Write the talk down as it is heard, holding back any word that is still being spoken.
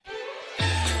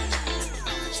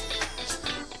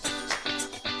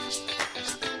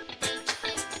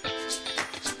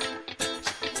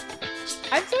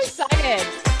excited.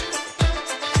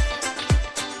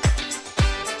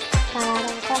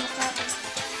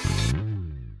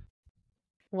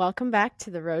 Welcome back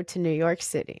to The Road to New York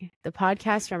City, the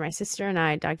podcast where my sister and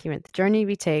I document the journey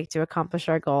we take to accomplish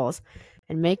our goals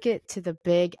and make it to the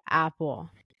Big Apple.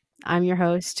 I'm your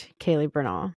host, Kaylee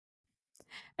Bernal.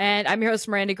 And I'm your host,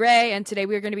 Miranda Gray, and today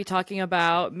we are going to be talking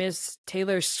about Miss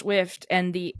Taylor Swift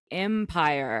and the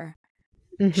empire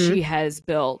she has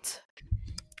built.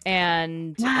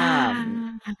 And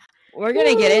we're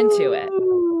going to get into it.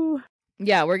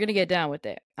 Yeah, we're going to get down with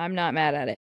it. I'm not mad at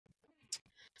it.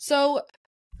 So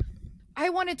I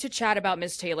wanted to chat about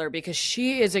Miss Taylor because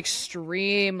she is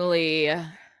extremely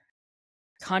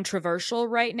controversial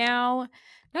right now.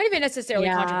 Not even necessarily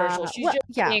controversial. She's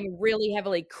being really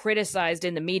heavily criticized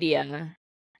in the media.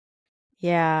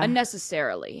 Yeah.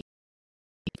 Unnecessarily.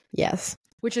 Yes.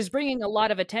 Which is bringing a lot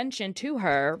of attention to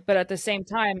her, but at the same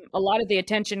time, a lot of the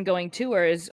attention going to her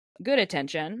is good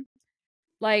attention.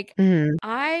 Like,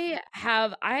 I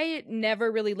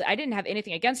didn't have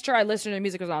anything against her. I listened to the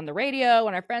music, was on the radio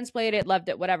when our friends played it, loved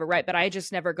it, whatever, right? But I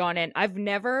just never gone in. I've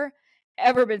never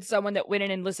ever been someone that went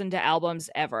in and listened to albums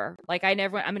ever. Like, I'm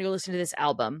going to go listen to this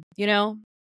album, you know?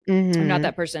 I'm not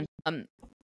that person.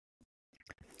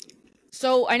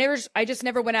 So I just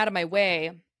never went out of my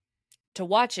way to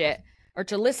watch it or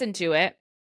to listen to it.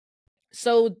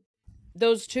 So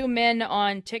those two men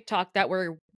on TikTok that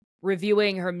were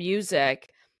reviewing her music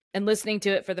and listening to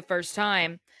it for the first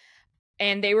time,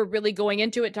 and they were really going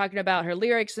into it, talking about her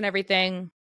lyrics and everything.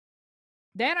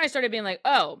 Then I started being like,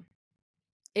 oh,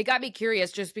 it got me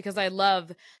curious just because I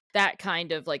love that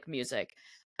kind of like music.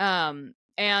 And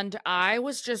I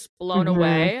was just blown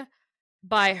away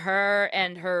by her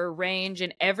and her range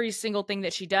and every single thing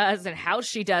that she does and how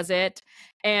she does it.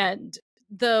 And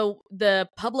the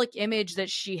public image that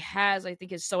she has, I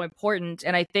think, is so important.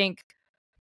 And I think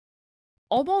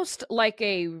almost like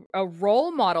a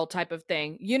role model type of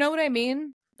thing. You know what I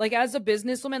mean? Like, as a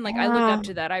businesswoman, like, I look up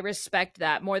to that. I respect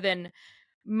that more than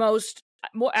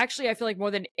actually, I feel like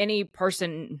more than any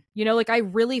person, you know, like, I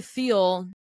really feel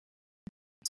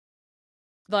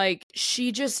like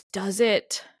she just does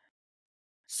it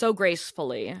so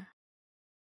gracefully.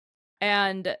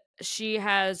 And she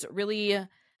has really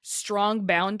strong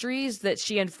boundaries that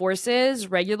she enforces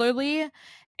regularly.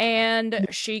 And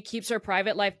she keeps her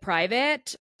private life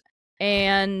private.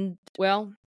 And,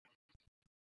 well,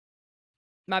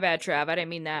 my bad, Trav. I didn't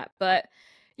mean that. But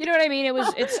you know what I mean?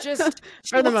 It's just,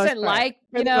 for the most part.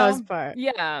 For the most part.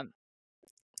 Yeah.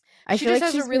 She just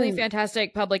has a really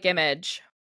fantastic public image.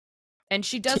 And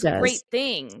she does great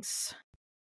things.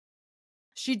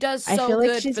 She does so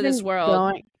good for this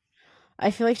world. I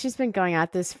feel like she's been going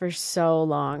at this for so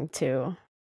long, too.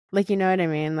 Like, you know what I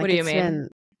mean? Like, what do you mean?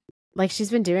 Like, she's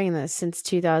been doing this since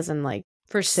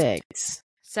 2006.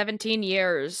 17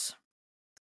 years.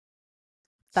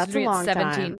 That's a long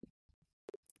time.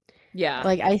 Yeah.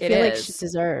 Like, I feel like she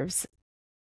deserves.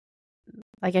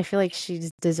 Like, I feel like she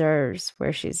deserves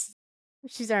where she's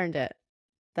earned it.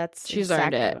 She's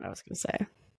exactly earned it. What I was going to say.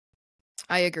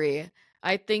 I agree.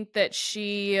 I think that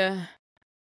she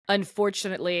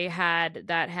unfortunately had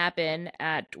that happen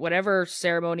at whatever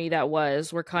ceremony that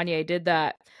was where Kanye did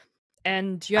that.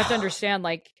 And you have to understand,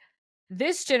 like,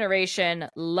 this generation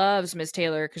loves Miss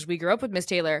Taylor because we grew up with Miss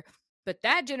Taylor, but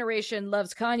that generation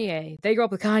loves Kanye. They grew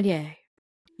up with Kanye,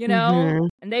 you know,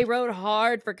 and they rode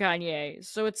hard for Kanye.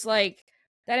 So it's like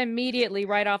that immediately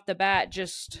right off the bat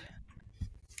just,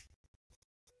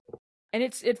 and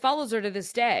it follows her to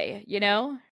this day, you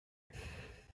know?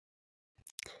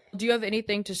 Do you have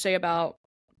anything to say about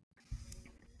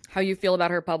how you feel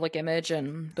about her public image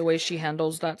and the way she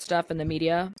handles that stuff in the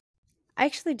media? I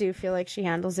actually do feel like she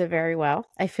handles it very well.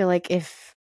 I feel like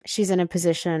if she's in a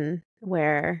position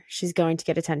where she's going to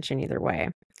get attention either way.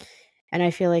 And I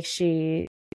feel like she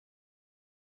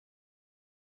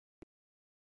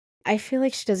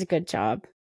does a good job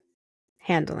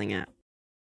handling it.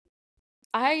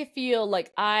 I feel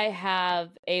like I have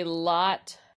a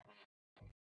lot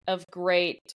of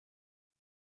great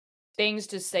things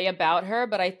to say about her,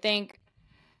 but I think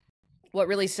what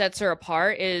really sets her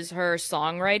apart is her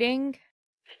songwriting.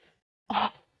 Oh,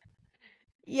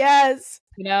 yes.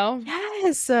 You know?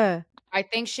 Yes. I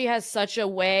think she has such a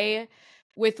way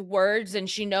with words, and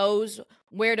she knows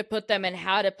where to put them and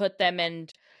how to put them, and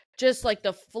just like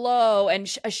the flow, and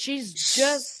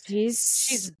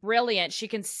she's brilliant. She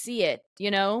can see it, you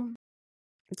know?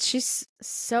 She's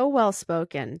so well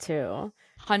spoken too.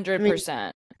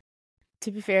 100%.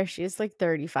 To be fair, she's like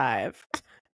 35.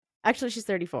 Actually, she's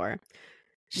 34.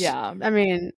 Yeah.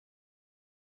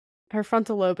 Her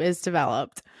frontal lobe is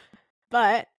developed.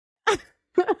 But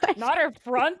Not her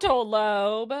frontal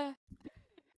lobe.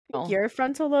 Your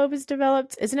frontal lobe is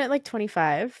developed. Isn't it like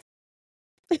 25?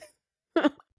 My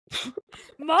frontal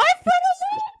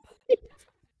lobe?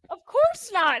 Of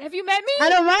course not. Have you met me? I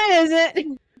know mine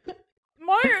isn't.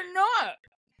 Mine are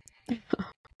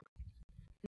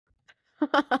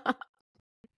not.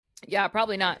 Yeah,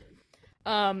 probably not.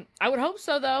 I would hope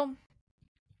so, though.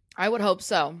 I would hope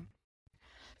so.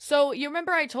 So, you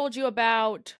remember I told you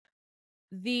about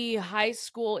the high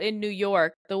school in New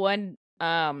York, the one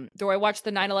where I watched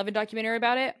the 9/11 documentary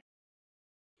about it?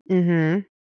 Mm-hmm.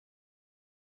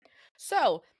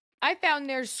 So, I found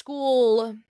their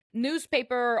school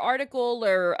newspaper article,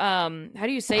 or how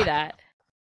do you say that?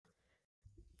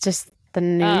 Just the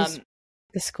news,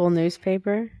 the school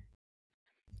newspaper.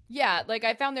 Yeah, like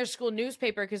I found their school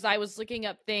newspaper because I was looking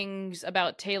up things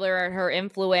about Taylor and her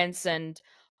influence and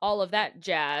all of that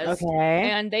jazz. Okay.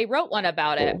 And they wrote one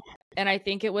about it. And I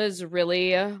think it was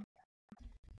really, it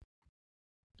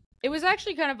was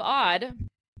actually kind of odd.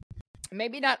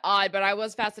 Maybe not odd, but I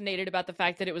was fascinated about the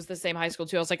fact that it was the same high school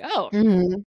too. I was like, oh,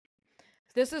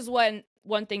 this is one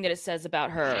thing that it says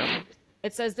about her.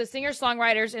 It says the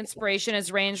singer-songwriter's inspiration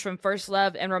has ranged from first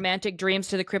love and romantic dreams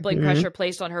to the crippling pressure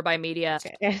placed on her by media.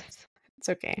 It's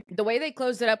okay. The way they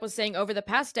closed it up was saying, over the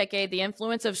past decade, the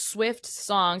influence of Swift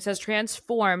songs has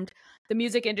transformed the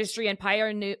music industry and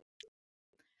pioneered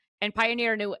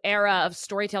a new era of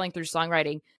storytelling through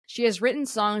songwriting. She has written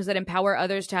songs that empower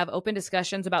others to have open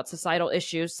discussions about societal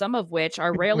issues, some of which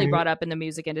are rarely brought up in the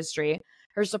music industry.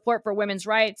 Her support for women's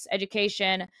rights,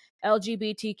 education,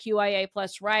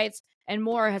 LGBTQIA+ rights, and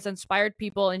more has inspired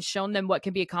people and shown them what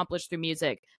can be accomplished through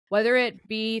music. Whether it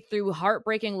be through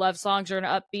heartbreaking love songs or an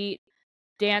upbeat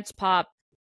dance pop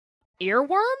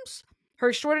earworms, her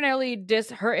extraordinary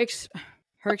discography,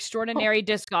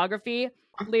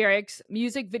 lyrics,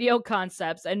 music video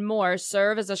concepts, and more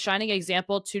serve as a shining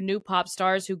example to new pop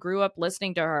stars who grew up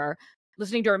listening to her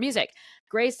music.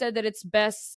 Gray said that it's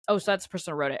best. Oh, so that's the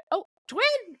person who wrote it. Oh, twin!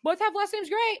 Both have last names.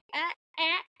 Gray.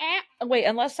 Wait,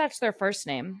 unless that's their first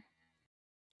name.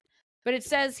 But it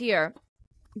says here,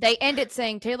 they end it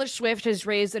saying Taylor Swift has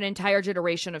raised an entire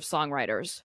generation of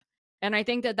songwriters. And I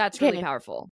think that that's really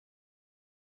powerful.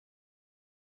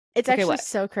 It's actually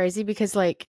so crazy because,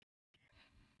 like,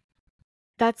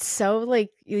 that's so,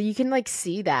 like, you can, like,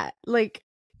 see that. Like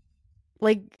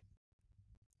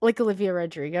Olivia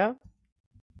Rodrigo.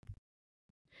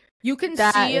 You can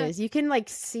you can, like,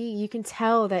 see, you can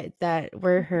tell that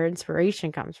where her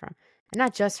inspiration comes from. And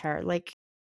not just her. Like,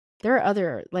 there are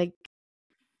other, like,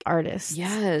 artists.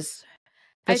 Yes.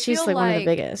 But she's, like, one of the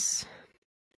biggest.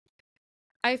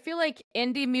 I feel like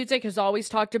indie music has always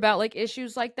talked about, like,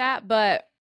 issues like that,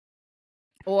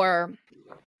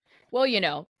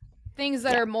 things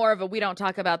that are more of a, we don't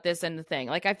talk about this in the thing.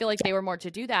 Like, I feel like they were more to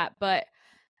do that, but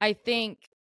I think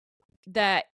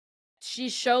that she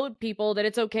showed people that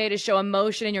it's okay to show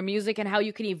emotion in your music and how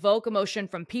you can evoke emotion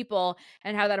from people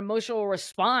and how that emotional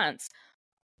response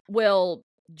will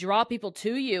draw people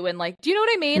to you. And, like, do you know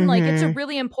what I mean? Like, it's a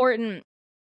really important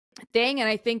thing. And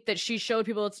I think that she showed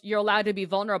people you're allowed to be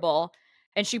vulnerable.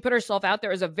 And she put herself out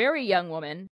there as a very young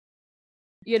woman,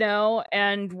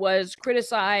 and was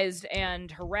criticized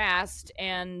and harassed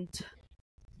and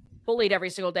bullied every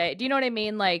single day. Do you know what I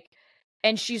mean? Like,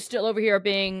 and she's still over here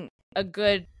being a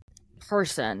good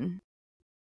person,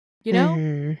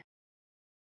 Yeah.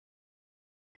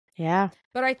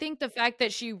 But I think the fact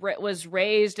that she was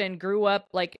raised and grew up,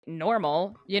 like,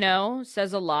 normal,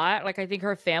 says a lot. Like, I think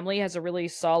her family has a really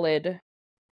solid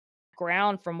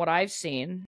ground from what I've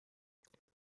seen,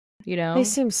 They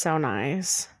seem so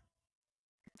nice.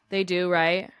 They do,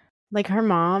 right? Like, her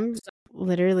mom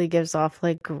literally gives off,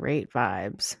 like, great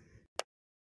vibes.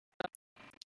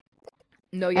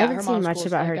 No, yeah, I haven't seen much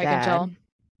about her dad. I can tell.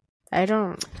 I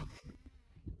don't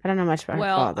know much about her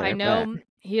father. Well, I know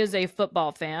he is a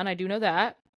football fan. I do know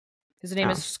that. His name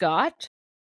is Scott.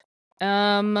 He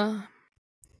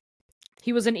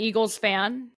was an Eagles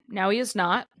fan. Now he is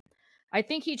not. I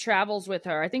think he travels with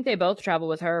her. I think they both travel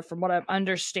with her, from what I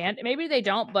understand. Maybe they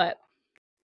don't, but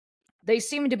they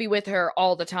seem to be with her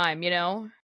all the time, Yeah.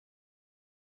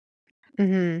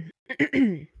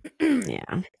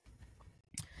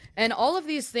 And all of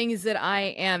these things that I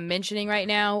am mentioning right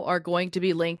now are going to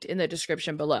be linked in the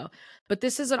description below. But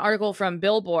this is an article from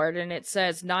Billboard, and it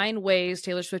says 9 ways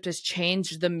Taylor Swift has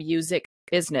changed the music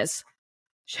business.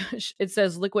 It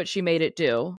says, look what she made it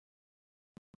do.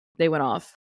 They went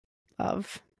off.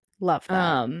 Love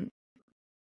that.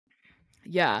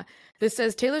 Yeah. This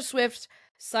says Taylor Swift's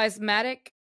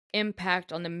seismic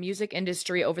impact on the music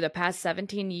industry over the past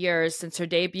 17 years since her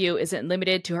debut isn't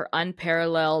limited to her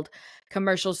unparalleled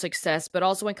commercial success, but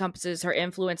also encompasses her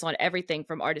influence on everything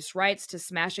from artist rights to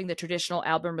smashing the traditional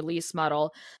album release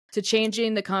model to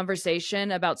changing the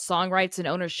conversation about song rights and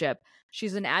ownership.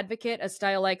 She's an advocate, a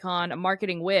style icon, a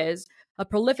marketing whiz, a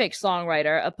prolific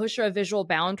songwriter, a pusher of visual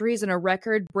boundaries, and a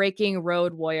record-breaking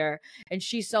road warrior. And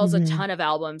she sells a ton of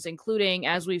albums, including,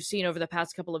 as we've seen over the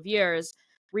past couple of years,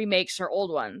 remakes her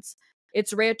old ones.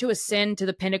 It's rare to ascend to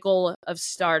the pinnacle of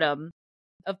stardom,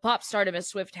 of pop stardom as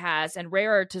Swift has, and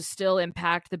rarer to still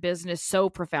impact the business so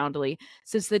profoundly.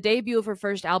 Since the debut of her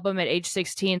first album at age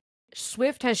 16,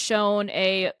 Swift has shown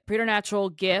a preternatural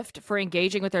gift for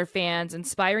engaging with her fans,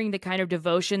 inspiring the kind of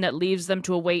devotion that leaves them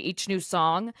to await each new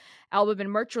song, album,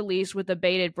 and merch release with a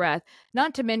bated breath,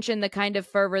 not to mention the kind of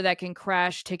fervor that can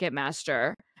crash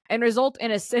Ticketmaster and result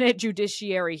in a Senate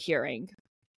judiciary hearing.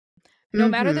 No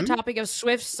matter the topic of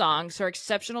Swift's songs, her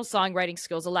exceptional songwriting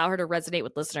skills allow her to resonate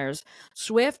with listeners.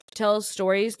 Swift tells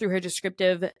stories through her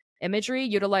descriptive imagery,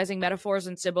 utilizing metaphors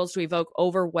and symbols to evoke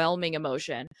overwhelming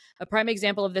emotion. A prime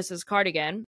example of this is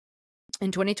Cardigan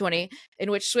in 2020,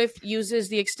 in which Swift uses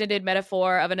the extended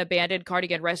metaphor of an abandoned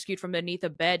cardigan rescued from beneath a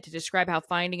bed to describe how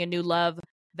finding a new love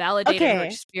validated her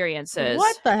experiences.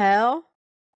 What the hell?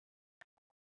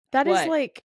 That is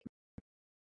like...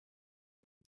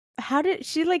 How did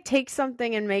she take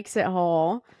something and makes it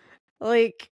whole?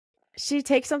 Like, she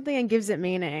takes something and gives it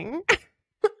meaning.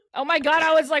 Oh my God,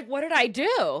 I was like, what did I do?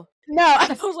 No.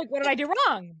 I was like, what did I do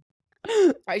wrong?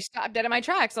 I stopped dead in my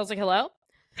tracks. I was like, hello?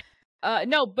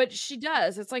 No, but she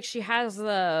does. It's like she has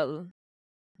the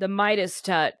Midas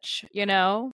touch, you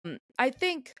know? I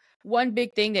think one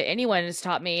big thing that anyone has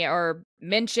taught me or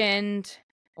mentioned,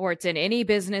 or it's in any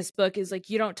business book, is like,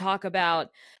 you don't talk about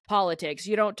politics,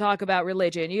 you don't talk about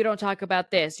religion, you don't talk about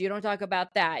this, you don't talk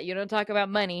about that, you don't talk about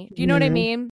money. Do you know what I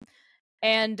mean?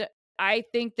 And I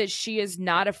think that she is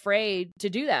not afraid to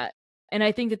do that. And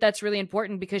I think that that's really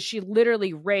important because she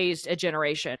literally raised a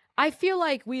generation. I feel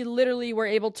like we literally were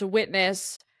able to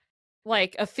witness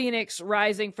like a phoenix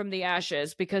rising from the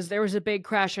ashes because there was a big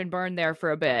crash and burn there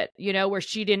for a bit, you know, where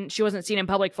she wasn't seen in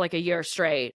public for like a year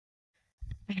straight.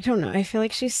 I don't know. I feel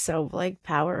like she's so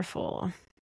powerful.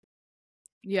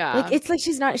 Yeah. Like, it's like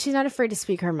she's not afraid to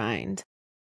speak her mind.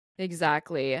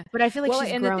 Exactly. But I feel like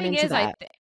she's grown into that.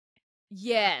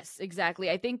 Yes, exactly.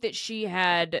 I think that she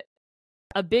had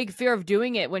a big fear of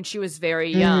doing it when she was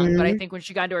very young. But I think when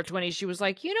she got into her 20s, she was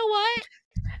like, you know what?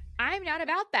 I'm not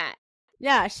about that.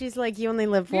 Yeah, she's like, you only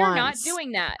live once. You're not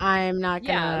doing that. I'm not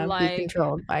gonna be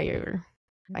controlled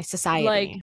by society.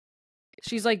 Like,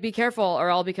 she's like, be careful or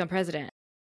I'll become president.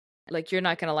 Like, you're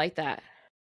not gonna like that.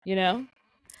 You know?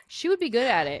 She would be good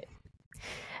at it.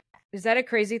 Is that a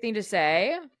crazy thing to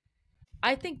say?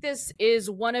 I think this is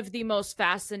one of the most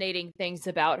fascinating things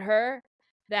about her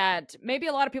that maybe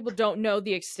a lot of people don't know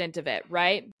the extent of it,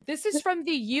 right? This is from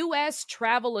the U.S.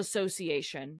 Travel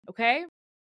Association, okay?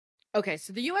 Okay,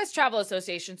 so the U.S. Travel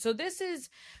Association. So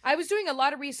I was doing a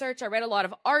lot of research. I read a lot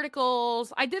of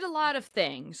articles. I did a lot of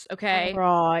things, okay? All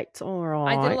right.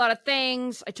 I did a lot of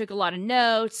things. I took a lot of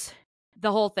notes,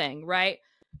 the whole thing, right?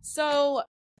 So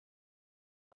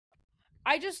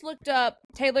I just looked up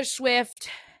Taylor Swift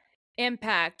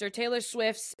impact or Taylor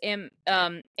Swift's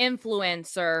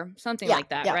influence or something like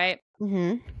that, right?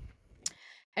 Mm-hmm.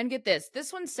 And get this.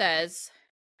 This one says,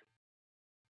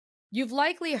 you've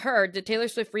likely heard that Taylor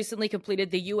Swift recently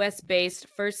completed the US-based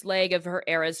first leg of her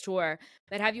Eras tour.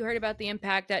 But have you heard about the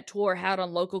impact that tour had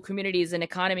on local communities and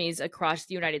economies across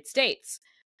the United States?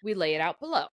 We lay it out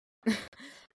below.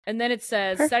 And then it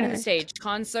says, setting the stage,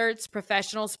 concerts,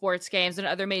 professional sports games, and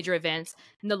other major events,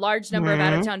 and the large number of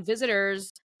out-of-town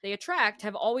visitors they attract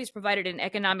have always provided an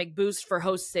economic boost for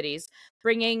host cities,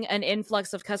 bringing an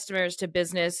influx of customers to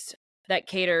business that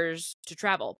caters to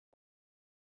travel.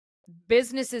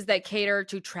 Businesses that cater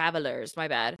to travelers, my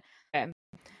bad. Okay.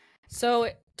 So,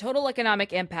 total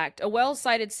economic impact. A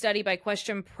well-cited study by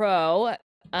Question Pro.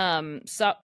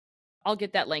 So I'll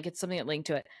get that link. It's something that linked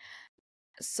to it.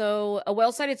 So, a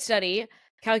well-cited study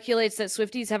calculates that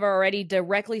Swifties have already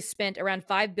directly spent around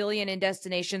 $5 billion in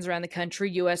destinations around the country.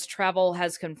 U.S. Travel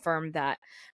has confirmed that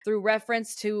through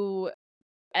reference to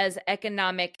as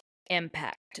economic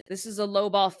impact. This is a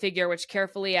lowball figure which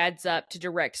carefully adds up to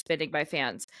direct spending by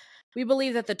fans. We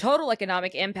believe that the total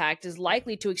economic impact is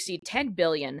likely to exceed $10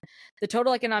 billion. The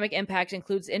total economic impact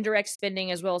includes indirect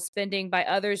spending as well as spending by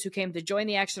others who came to join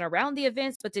the action around the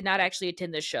events but did not actually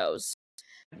attend the shows.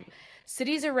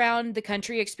 Cities around the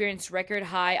country experienced record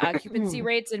high occupancy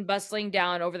rates and bustling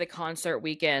down over the concert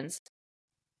weekends.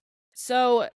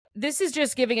 So this is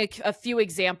just giving a few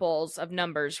examples of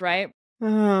numbers, right?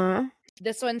 Uh-huh.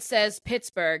 This one says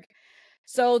Pittsburgh.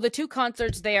 So the 2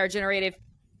 concerts there generated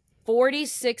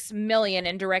 $46 million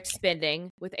in direct spending,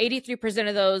 with 83%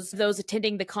 of those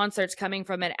attending the concerts coming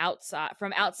from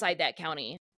outside that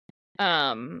county.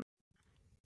 The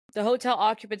hotel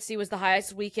occupancy was the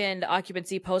highest weekend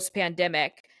occupancy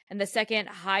post-pandemic and the second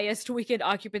highest weekend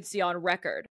occupancy on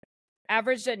record.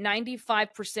 Averaged at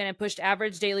 95% and pushed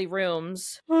average daily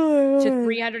rooms to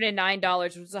 $309,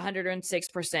 which was a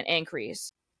 106%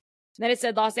 increase. And then it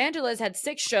said Los Angeles had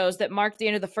 6 shows that marked the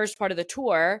end of the first part of the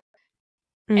tour.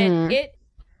 And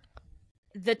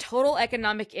the total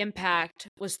economic impact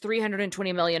was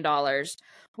 $320 million,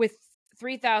 with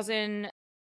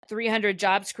 3,300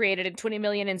 jobs created and $20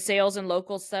 million in sales and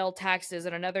local sale taxes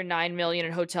and another $9 million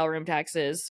in hotel room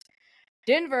taxes.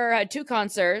 Denver had 2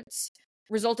 concerts,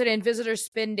 resulted in visitor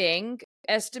spending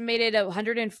estimated at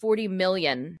 $140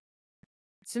 million.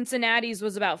 Cincinnati's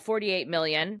was about $48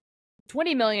 million,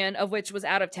 $20 million of which was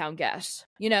out of town guests.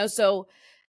 So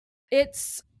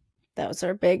those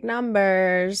are big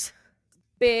numbers.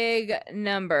 Big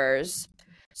numbers.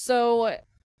 So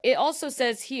it also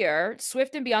says here,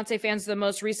 Swift and Beyonce fans are the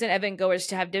most recent event goers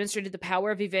to have demonstrated the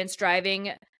power of events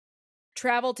driving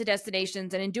travel to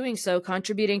destinations, and in doing so,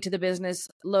 contributing to the business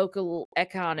local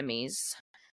economies.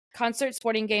 Concerts,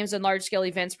 sporting games, and large-scale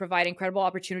events provide incredible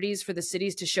opportunities for the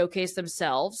cities to showcase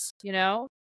themselves,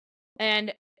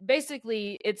 And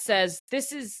basically, it says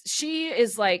she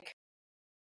is like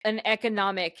an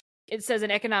economic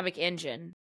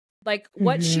engine. Like,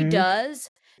 what she does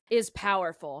is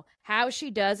powerful. How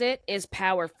she does it is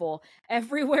powerful.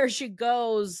 Everywhere she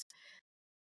goes,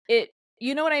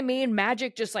 you know what I mean?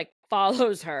 Magic just like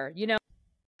follows her,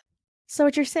 So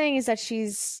what you're saying is that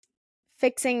she's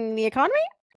fixing the economy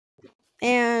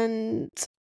and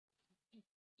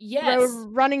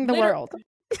running the world.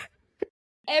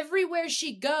 Everywhere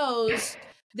she goes,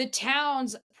 the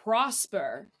towns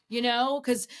prosper,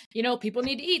 because, people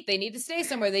need to eat. They need to stay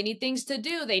somewhere. They need things to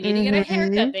do. They need to get a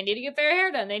haircut. They need to get their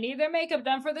hair done. They need their makeup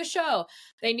done for the show.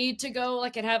 They need to go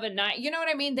and have a night. You know what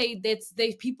I mean?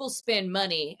 People spend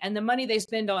money, and the money they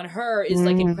spend on her is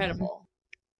like incredible.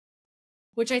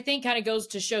 Which I think kind of goes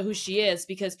to show who she is,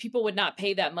 because people would not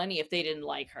pay that money if they didn't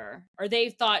like her or they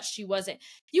thought she wasn't.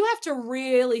 You have to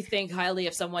really think highly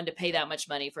of someone to pay that much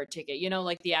money for a ticket,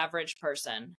 like the average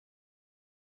person.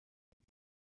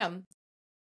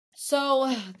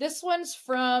 So this one's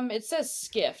it says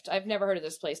Skift. I've never heard of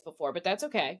this place before, but that's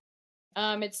okay.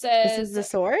 It says... This is the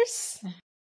source?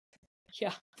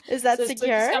 Yeah. Is that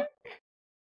secure?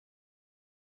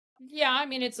 Yeah, I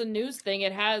mean, it's a news thing.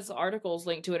 It has articles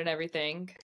linked to it and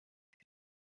everything.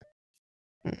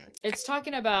 It's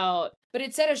talking about... But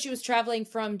it said as she was traveling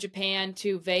from Japan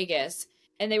to Vegas,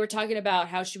 and they were talking about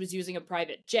how she was using a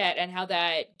private jet and how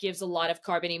that gives a lot of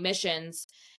carbon emissions.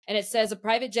 And it says a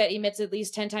private jet emits at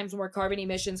least 10 times more carbon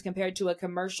emissions compared to a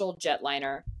commercial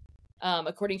jetliner,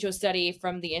 according to a study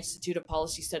from the Institute of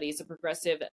Policy Studies, a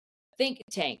progressive think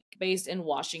tank based in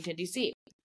Washington, D.C.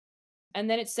 And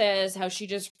then it says how she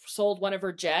just sold one of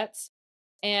her jets,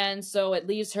 and so it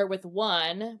leaves her with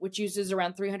one, which uses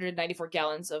around 394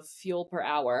 gallons of fuel per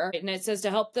hour. And it says to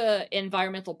help the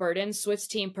environmental burden, Swift's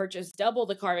team purchased double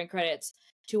the carbon credits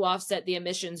to offset the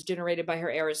emissions generated by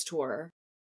her Eras tour.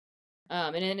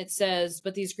 And then it says,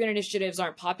 but these green initiatives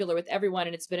aren't popular with everyone,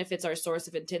 and its benefits are a source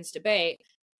of intense debate.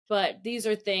 But these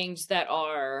are things that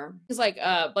are like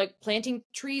planting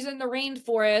trees in the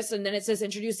rainforest. And then it says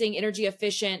introducing energy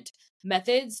efficient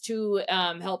methods to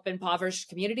help impoverished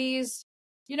communities.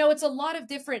 It's a lot of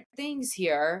different things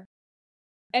here.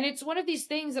 And it's one of these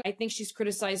things that I think she's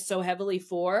criticized so heavily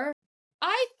for.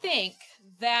 I think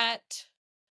that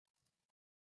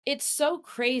it's so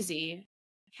crazy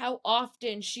how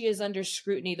often she is under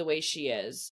scrutiny the way she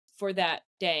is for that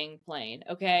dang plane,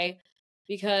 okay?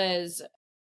 Because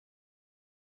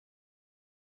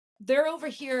they're over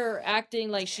here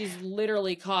acting like she's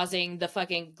literally causing the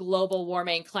fucking global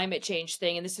warming climate change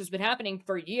thing. And this has been happening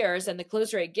for years. And the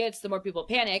closer it gets, the more people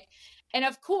panic. And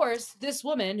of course, this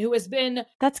woman who has been,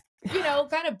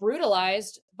 kind of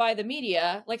brutalized by the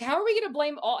media, like, how are we going to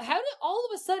blame how did all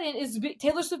of a sudden is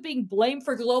Taylor Swift being blamed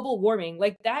for global warming?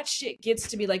 Like, that shit gets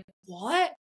to be like,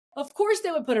 what? Of course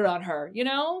they would put it on her,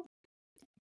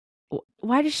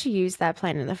 Why did she use that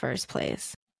plane in the first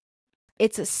place?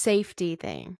 It's a safety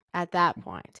thing at that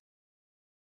point.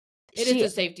 It is a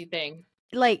safety thing.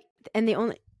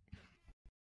 And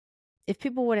if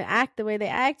people wouldn't act the way they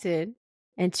acted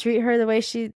and treat her the way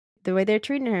they're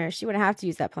treating her, she wouldn't have to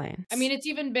use that plane. I mean, it's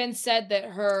even been said that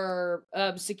her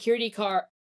security cards,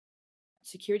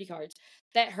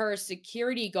 that her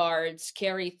security guards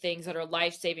carry things that are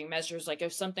life-saving measures. Like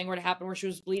if something were to happen where she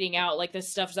was bleeding out, like this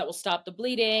stuff that will stop the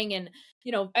bleeding, and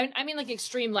I mean like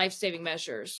extreme life-saving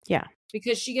measures. Yeah.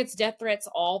 Because she gets death threats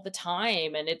all the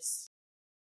time, and it's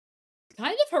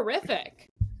kind of horrific.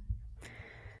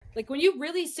 Like when you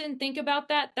really sit and think about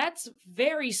that, that's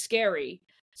very scary.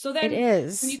 So then It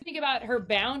is. when you think about her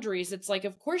boundaries, it's like,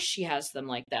 of course she has them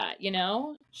like that,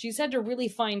 She's had to really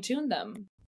fine-tune them.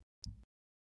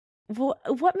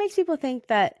 What makes people think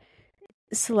that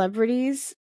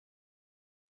celebrities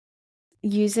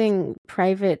using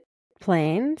private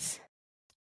planes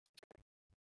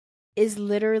is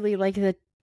literally like the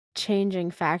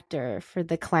changing factor for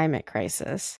the climate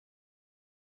crisis?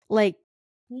 Like,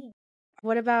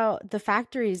 what about the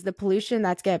factories, the pollution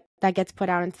that gets put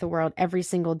out into the world every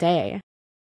single day?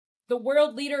 The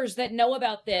world leaders that know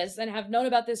about this and have known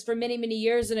about this for many, many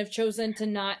years and have chosen to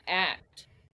not act.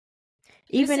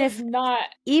 Even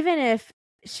if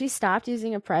she stopped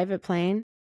using a private plane,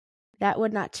 that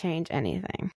would not change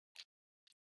anything.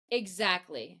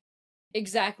 Exactly.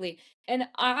 And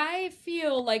I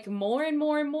feel like more and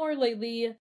more and more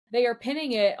lately, they are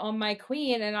pinning it on my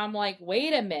queen, and I'm like,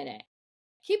 wait a minute.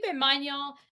 Keep in mind,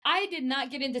 y'all, I did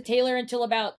not get into Taylor until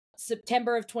about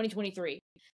September of 2023.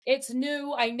 It's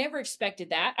new. I never expected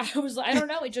that. I don't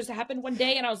know. It just happened one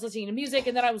day, and I was listening to music,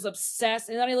 and then I was obsessed,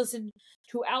 and then I listened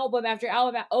to album after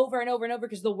album over and over and over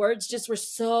because the words just were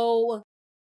so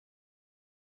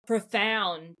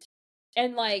profound.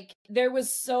 And like it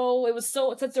was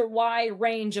such a wide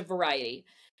range of variety.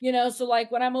 So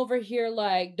like when I'm over here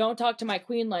like, don't talk to my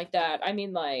queen like that, I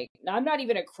mean like I'm not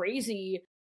even a crazy,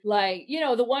 like,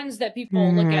 the ones that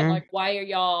people look at like, why are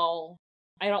y'all,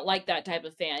 I don't like that type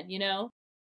of fan,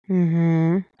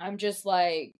 I'm just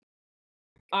like,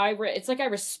 it's like I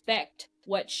respect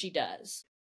what she does.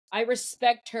 I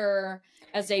respect her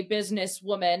as a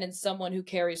businesswoman and someone who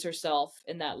carries herself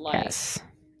in that light.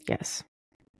 Yes.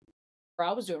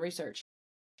 I was doing research,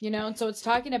 and so it's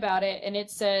talking about it, and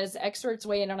it says experts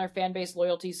weigh in on her fan base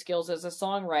loyalty skills as a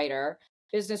songwriter.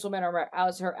 Businesswoman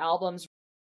as her albums,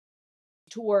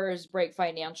 tours, break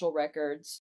financial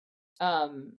records,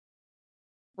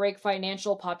 break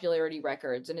financial popularity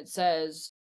records, and it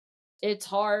says it's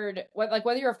hard, like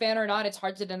whether you're a fan or not, it's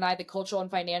hard to deny the cultural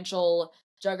and financial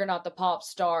juggernaut the pop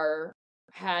star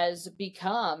has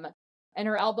become. And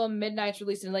her album Midnight's,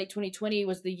 released in late 2020,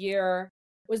 was the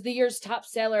year's top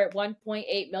seller at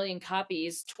 1.8 million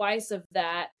copies, twice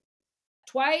that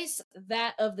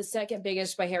of the second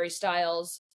biggest by Harry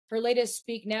Styles. Her latest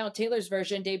Speak Now, Taylor's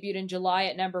version, debuted in July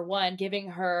at number 1,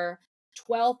 giving her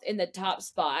 12th in the top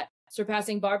spot,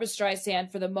 surpassing Barbra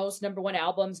Streisand for the most number 1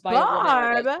 albums by a woman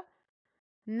artist.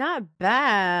 Not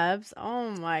Babs.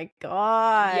 Oh my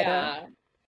god. Yeah.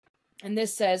 And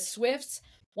this says Swift's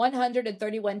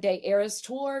 131-day Eras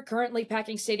tour, currently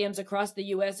packing stadiums across the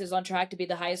U.S., is on track to be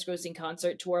the highest-grossing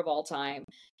concert tour of all time.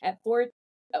 At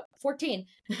 14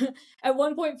 at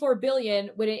 1.4 billion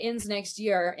when it ends next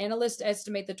year. Analysts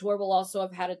estimate the tour will also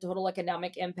have had a total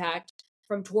economic impact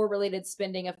from tour-related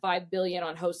spending of $5 billion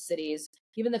on host cities.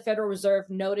 Even the Federal Reserve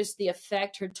noticed the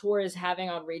effect her tour is having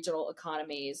on regional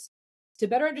economies. To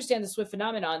better understand the Swift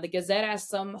phenomenon, the Gazette asked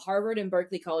some Harvard and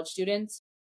Berkeley College students,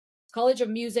 College of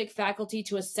Music faculty,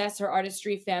 to assess her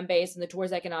artistry, fan base, and the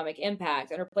tour's economic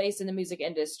impact and her place in the music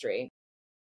industry.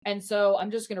 And so I'm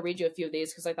just going to read you a few of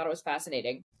these because I thought it was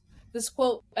fascinating. This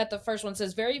quote at the first one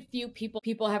says, very few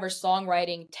people have her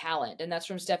songwriting talent. And that's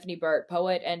from Stephanie Burt,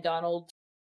 poet, and Donald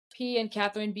P. and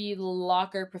Catherine B.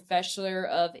 Locker, professor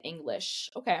of English.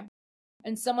 Okay.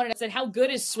 And someone said, how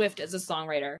good is Swift as a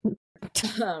songwriter?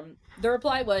 The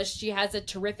reply was, she has a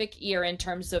terrific ear in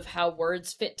terms of how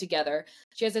words fit together.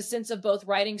 She has a sense of both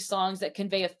writing songs that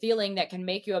convey a feeling that can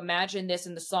make you imagine this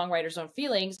in the songwriter's own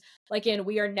feelings, like in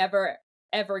We Are Never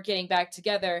Ever Getting Back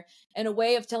Together, and a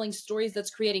way of telling stories that's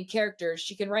creating characters.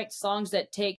 She can write songs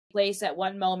that take place at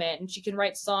one moment, and she can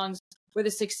write songs where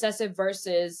the successive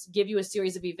verses give you a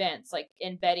series of events, like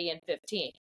in Betty and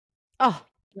 15. Oh,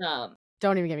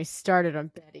 don't even get me started on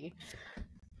Betty.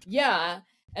 Yeah.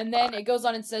 And then it goes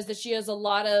on and says that she has a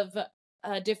lot of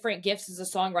different gifts as a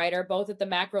songwriter, both at the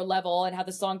macro level and how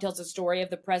the song tells a story of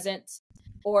the present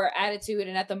or attitude,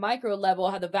 and at the micro level,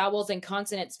 how the vowels and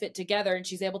consonants fit together, and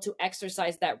she's able to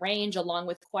exercise that range along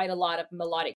with quite a lot of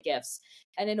melodic gifts,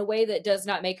 and in a way that does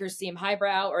not make her seem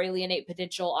highbrow or alienate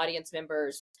potential audience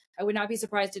members. I would not be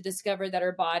surprised to discover that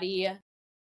her body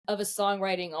of a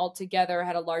songwriting altogether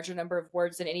had a larger number of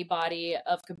words than any body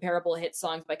of comparable hit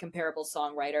songs by comparable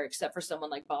songwriter, except for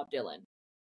someone like Bob Dylan.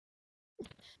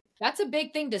 That's a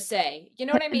big thing to say. You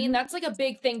know what I mean? That's like a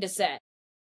big thing to say.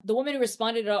 the woman who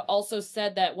responded also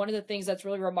said that one of the things that's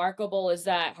really remarkable is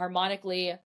that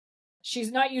harmonically,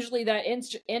 she's not usually that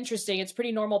interesting. It's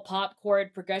pretty normal pop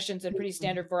chord progressions and pretty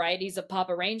standard varieties of pop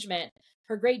arrangement.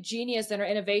 Her great genius and her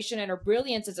innovation and her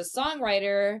brilliance as a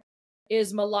songwriter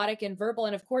is melodic and verbal.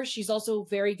 And of course, she's also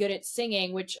very good at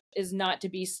singing, which is not to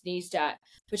be sneezed at.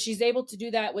 But she's able to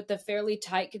do that with the fairly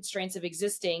tight constraints of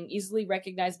existing, easily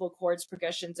recognizable chords,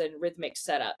 progressions, and rhythmic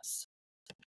setups.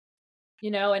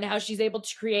 You know, and how she's able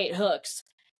to create hooks.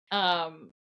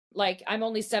 Like, I'm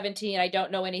only 17, I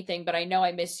don't know anything, but I know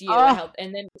I miss you.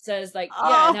 And then it says, like,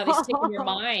 yeah, and how they stick in your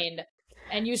mind.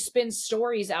 And you spin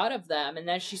stories out of them. And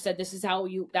then she said, this is how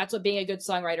that's what being a good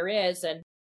songwriter is. And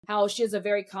how she has a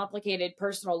very complicated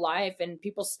personal life and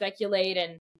people speculate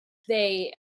and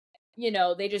they, you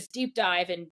know, they just deep dive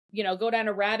and, you know, go down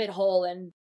a rabbit hole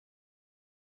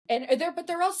but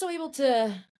they're also able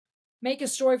to make a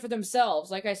story for themselves.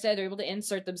 Like I said, they're able to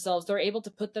insert themselves. They're able to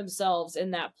put themselves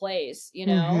in that place, you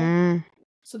know? Mm-hmm.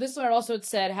 So this one also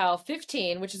said how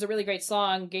 15, which is a really great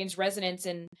song, gains resonance.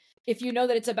 And if you know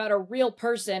that it's about a real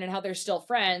person and how they're still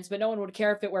friends, but no one would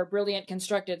care if it were a brilliant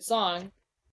constructed song.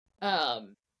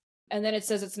 And then it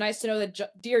says, it's nice to know that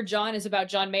Dear John is about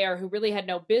John Mayer, who really had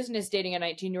no business dating a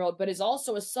 19-year-old, but is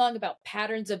also a song about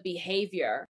patterns of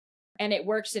behavior. And it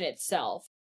works in itself.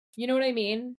 You know what I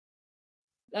mean?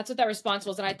 That's what that response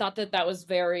was. And I thought that was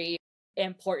very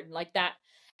important. Like that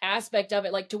aspect of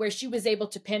it, like to where she was able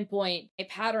to pinpoint a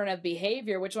pattern of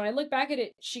behavior, which when I look back at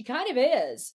it, she kind of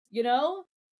is, you know?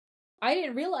 I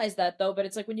didn't realize that though, but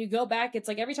it's like when you go back, it's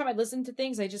like every time I listen to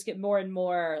things, I just get more and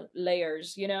more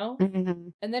layers, you know? Mm-hmm.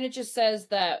 And then it just says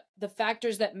that the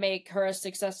factors that make her a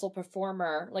successful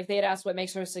performer, like they had asked what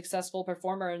makes her a successful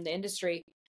performer in the industry.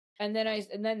 And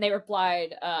then they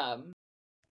replied,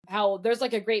 how there's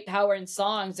like a great power in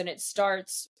songs and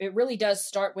it really does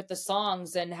start with the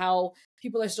songs and how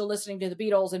people are still listening to the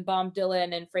Beatles and Bob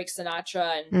Dylan and Frank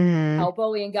Sinatra and how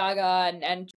Bowie and Gaga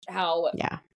and how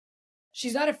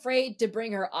she's not afraid to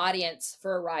bring her audience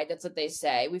for a ride. That's what they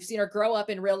say. We've seen her grow up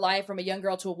in real life from a young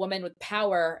girl to a woman with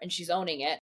power, and she's owning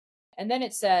it. And then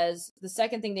it says, the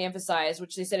second thing they emphasize,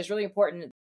 which they said is really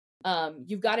important,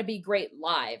 you've got to be great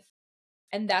live.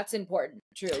 And that's important,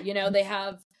 true. You know, they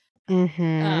have,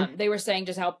 they were saying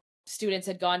just how students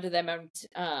had gone to them and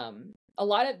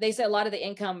they said a lot of the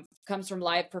income comes from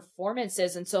live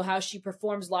performances. And so how she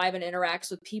performs live and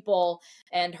interacts with people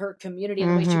and her community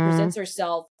and the way she presents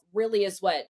herself really is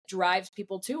what drives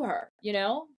people to her, you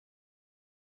know?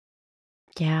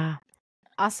 Yeah.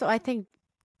 Also, I think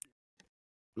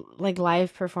like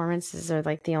live performances are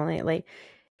like the only, like,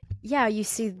 yeah, you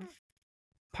see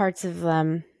parts of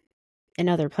them in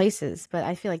other places, but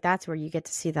I feel like that's where you get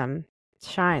to see them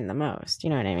shine the most. You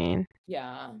know what I mean?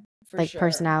 Yeah, for like sure.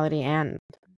 personality and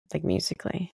like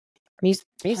musically.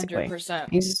 Musically.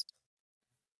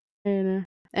 100%.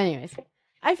 Anyways,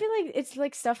 I feel like it's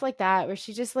like stuff like that where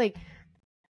she just like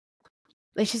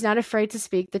she's not afraid to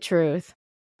speak the truth.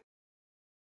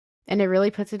 And it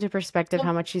really puts into perspective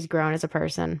how much she's grown as a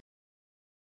person.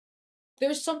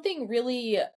 There's something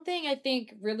I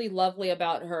think really lovely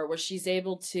about her where she's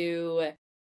able to,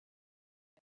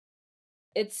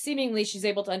 it's seemingly she's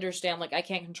able to understand, like, I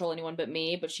can't control anyone but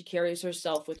me, but she carries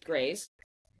herself with grace.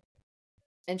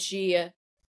 And she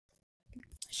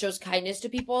shows kindness to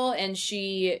people, and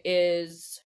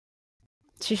she's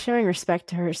showing respect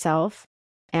to herself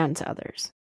and to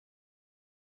others.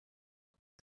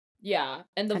 Yeah,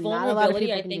 and the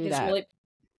vulnerability I think is really,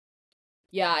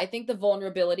 yeah, I think the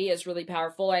vulnerability is really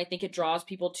powerful. I think it draws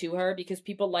people to her because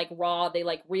people like raw, they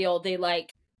like real, they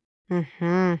like,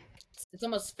 it's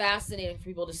almost fascinating for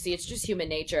people to see. It's just human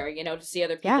nature, you know, to see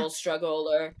other people struggle,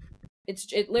 or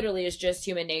it literally is just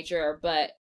human nature,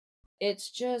 but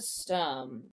it's just,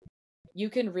 you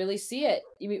can really see it.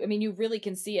 I mean, you really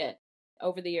can see it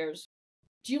over the years.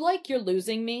 Do you like You're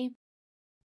Losing Me?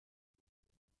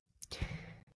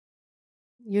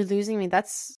 You're Losing Me.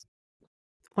 That's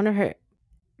one of her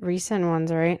recent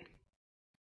ones, right?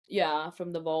 Yeah,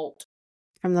 from the vault.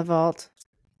 From the vault.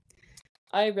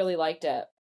 I really liked it.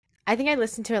 I think I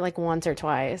listened to it like once or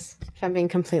twice, if I'm being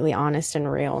completely honest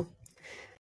and real.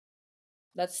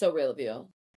 That's so real of you.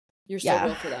 You're so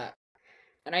real for that.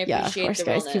 And I appreciate of course, the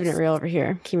guys, realness. keeping it real over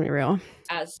here. Keeping it real.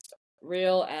 As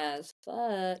real as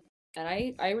fuck.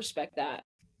 And I respect that.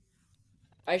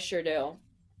 I sure do.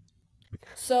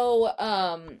 So,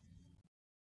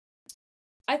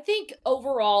 I think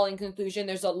overall, in conclusion,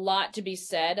 there's a lot to be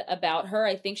said about her.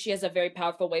 I think she has a very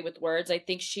powerful way with words. I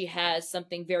think she has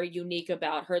something very unique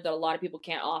about her that a lot of people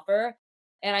can't offer.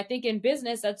 And I think in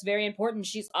business, that's very important.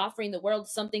 She's offering the world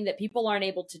something that people aren't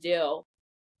able to do.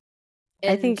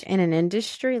 I think And in an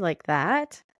industry like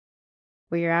that,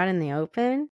 where you're out in the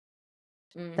open,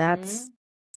 that's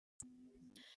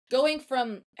going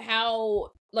from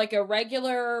how like a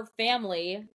regular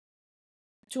family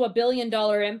to $1 billion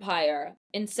empire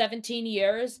in 17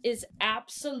 years is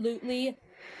absolutely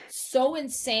so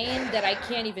insane that I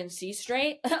can't even see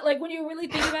straight. Like when you really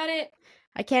think about it,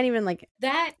 I can't even like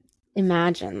that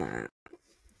imagine that.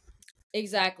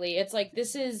 exactly. It's like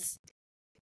this is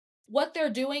what they're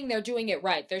doing it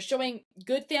right. They're showing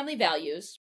good family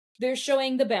values. They're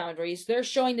showing the boundaries. They're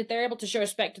showing that they're able to show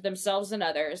respect to themselves and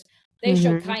others. They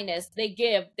show kindness. They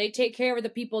give. They take care of the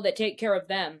people that take care of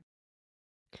them.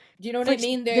 Do you know what I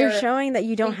mean? They're showing that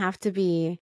you don't have to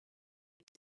be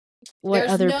what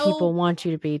other people want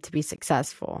you to be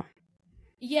successful.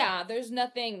 Yeah, there's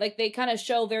nothing, like they kind of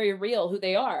show very real who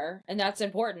they are, and that's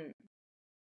important.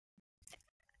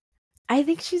 I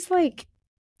think she's like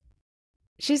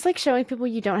showing people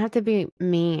you don't have to be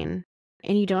mean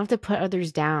and you don't have to put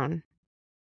others down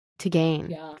to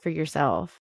gain for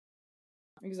yourself.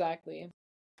 Exactly.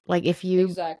 Like if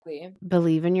you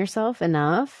believe in yourself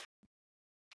enough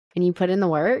and you put in the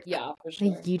work, yeah, for sure.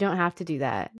 Like, you don't have to do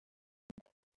that.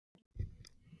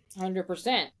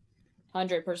 100%.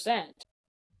 100%.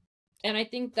 And I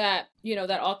think that, you know,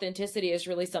 that authenticity is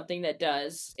really something that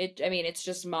does it. I mean, it's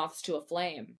just moths to a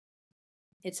flame.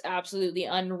 It's absolutely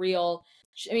unreal.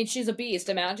 I mean, she's a beast.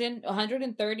 Imagine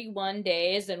 131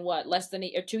 days and what, less than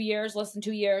 2 years, less than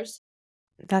 2 years.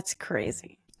 That's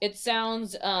crazy. It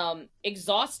sounds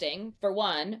exhausting for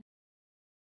one.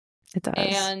 It does.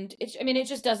 And it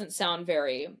just doesn't sound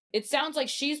it sounds like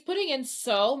she's putting in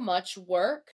so much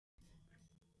work.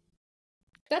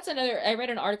 That's I read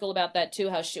an article about that too,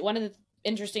 how one of the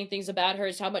interesting things about her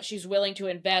is how much she's willing to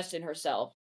invest in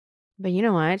herself. But you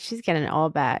know what? She's getting it all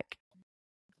back.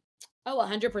 Oh,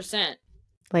 100%.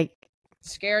 Like,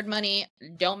 scared money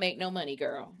don't make no money,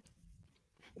 girl.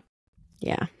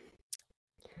 Yeah.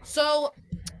 So,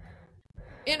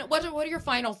 what are your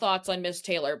final thoughts on Miss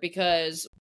Taylor? Because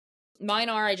mine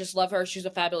are, I just love her. She's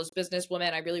a fabulous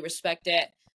businesswoman. I really respect it.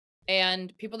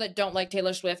 And people that don't like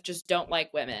Taylor Swift just don't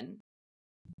like women.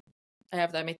 I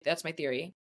have that. That's my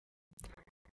theory.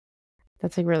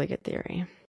 That's a really good theory.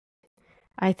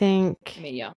 I think. I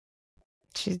mean, yeah.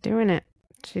 She's doing it.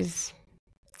 She's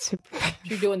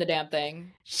doing the damn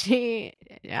thing. She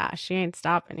ain't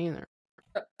stopping either.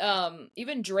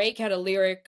 Even Drake had a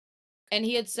lyric, and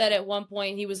he had said at one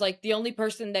point, he was like, the only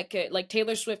person that could, like,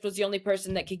 Taylor Swift was the only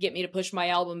person that could get me to push my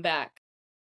album back.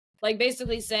 Like,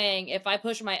 basically saying, if I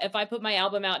put my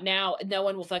album out now, no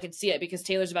one will fucking see it because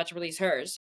Taylor's about to release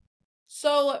hers.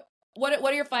 So, what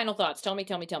are your final thoughts? Tell me.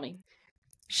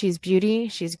 She's beauty.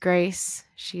 She's grace.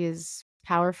 She is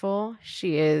powerful.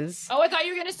 She is. Oh, I thought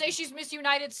you were gonna say she's Miss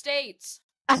United States.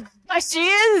 She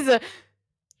is.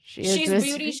 She's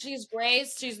beauty. She's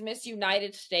grace. She's Miss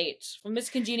United States. From Miss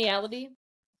Congeniality.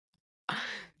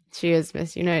 She is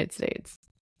Miss United States.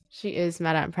 She is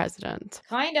Madame President.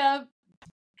 Kind of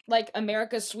like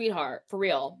America's sweetheart, for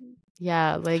real.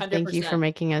 Yeah, like 100%. Thank you for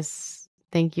making us.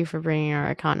 Thank you for bringing our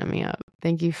economy up.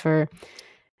 Thank you for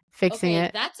fixing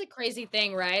it. That's a crazy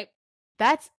thing, right?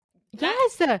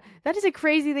 Yes, that is a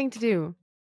crazy thing to do.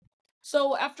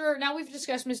 So now we've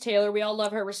discussed Miss Taylor. We all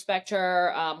love her, respect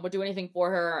her. We'll do anything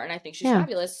for her, and I think she's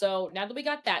fabulous. So now that we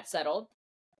got that settled,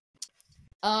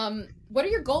 what are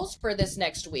your goals for this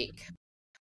next week?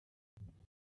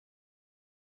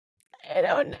 I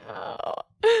don't know.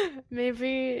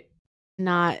 Maybe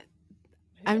not.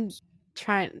 I'm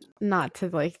trying not to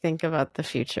like think about the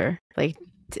future like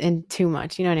in too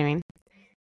much, you know what I mean?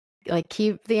 Like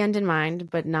keep the end in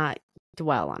mind but not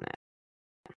dwell on it.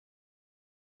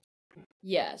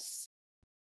 Yes.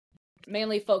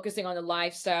 Mainly focusing on the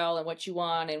lifestyle and what you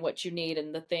want and what you need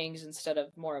and the things instead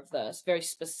of more of the very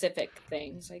specific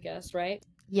things, I guess, right?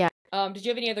 Yeah. Did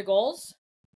you have any other goals?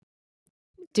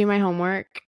 Do my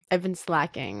homework. I've been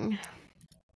slacking.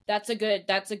 That's a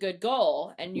good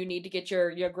goal, and you need to get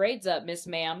your grades up, Miss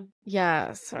Ma'am.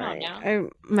 Yeah, sorry.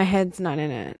 My head's not in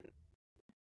it.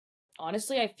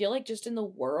 Honestly, I feel like just in the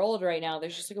world right now,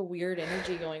 there's just like a weird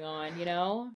energy going on, you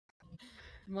know?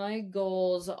 My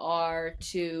goals are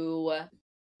to...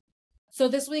 So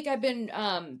this week I've been,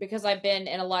 because I've been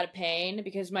in a lot of pain,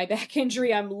 because my back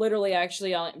injury, I'm literally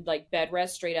actually on like bed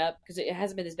rest straight up, because it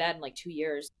hasn't been this bad in like 2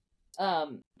 years.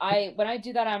 When I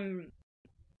do that, I'm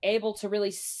able to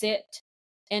really sit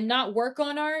and not work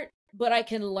on art, but I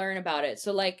can learn about it.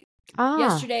 So like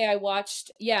yesterday I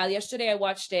watched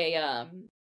a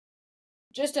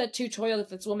just a tutorial that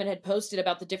this woman had posted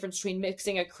about the difference between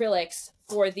mixing acrylics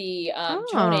for the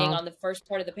toning on the first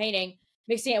part of the painting,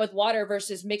 mixing it with water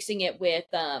versus mixing it with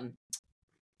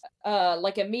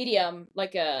like a medium,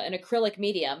 like an acrylic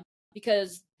medium,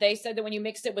 because they said that when you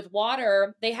mix it with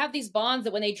water, they have these bonds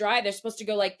that when they dry, they're supposed to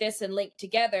go like this and link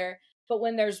together. But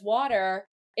when there's water,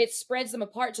 it spreads them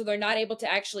apart, so they're not able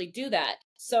to actually do that.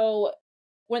 So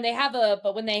when they have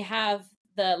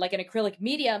the like an acrylic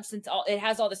medium, since it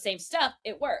has all the same stuff,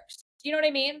 it works. Do you know what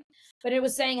I mean? But it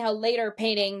was saying how later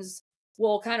paintings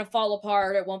will kind of fall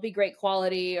apart, it won't be great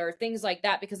quality or things like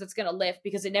that because it's going to lift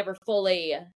because it never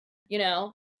fully, you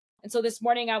know. And so this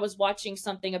morning I was watching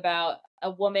something about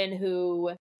a woman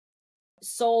who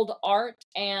sold art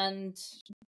and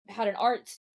had an art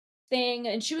thing,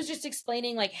 and she was just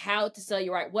explaining like how to sell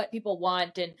your art, what people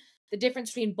want, and the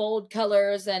difference between bold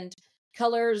colors and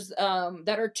colors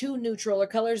that are too neutral or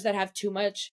colors that have too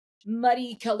much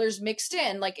muddy colors mixed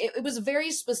in. Like it was very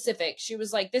specific. She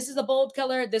was like, this is a bold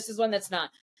color, this is one that's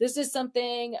not. This is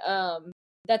something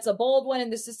that's a bold one,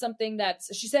 and this is something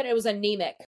that's, she said it was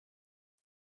anemic.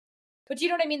 But you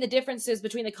know what I mean? The differences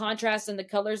between the contrast and the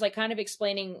colors, like kind of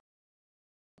explaining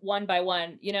one by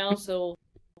one, you know? So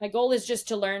my goal is just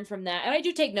to learn from that. And I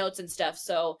do take notes and stuff.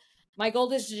 So my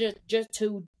goal is to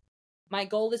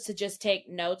just take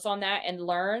notes on that and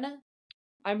learn.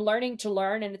 I'm learning to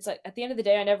learn. And it's like, at the end of the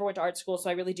day, I never went to art school. So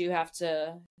I really do have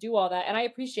to do all that. And I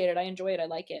appreciate it. I enjoy it. I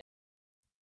like it.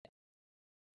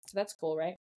 So that's cool,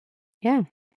 right? Yeah.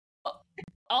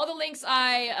 All the links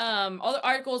all the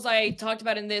articles I talked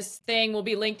about in this thing will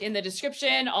be linked in the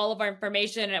description. All of our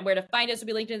information and where to find us will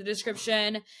be linked in the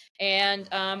description. And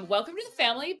welcome to the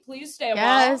family. Please stay a while.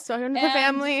 Yes, welcome to the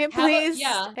family. Please.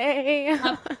 Hey.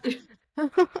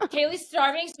 Kaylee's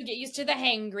starving, so get used to the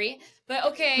hangry. But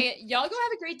okay, y'all go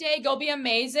have a great day. Go be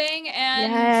amazing.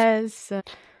 And yes.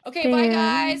 Okay, bye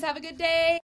guys. Have a good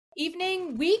day,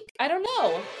 evening, week. I don't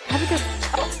know. Have a good.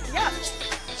 Oh yeah.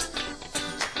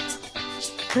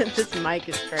 This mic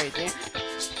is crazy.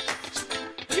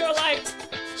 You're like.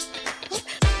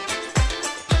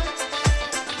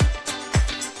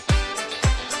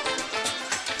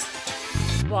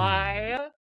 Bye.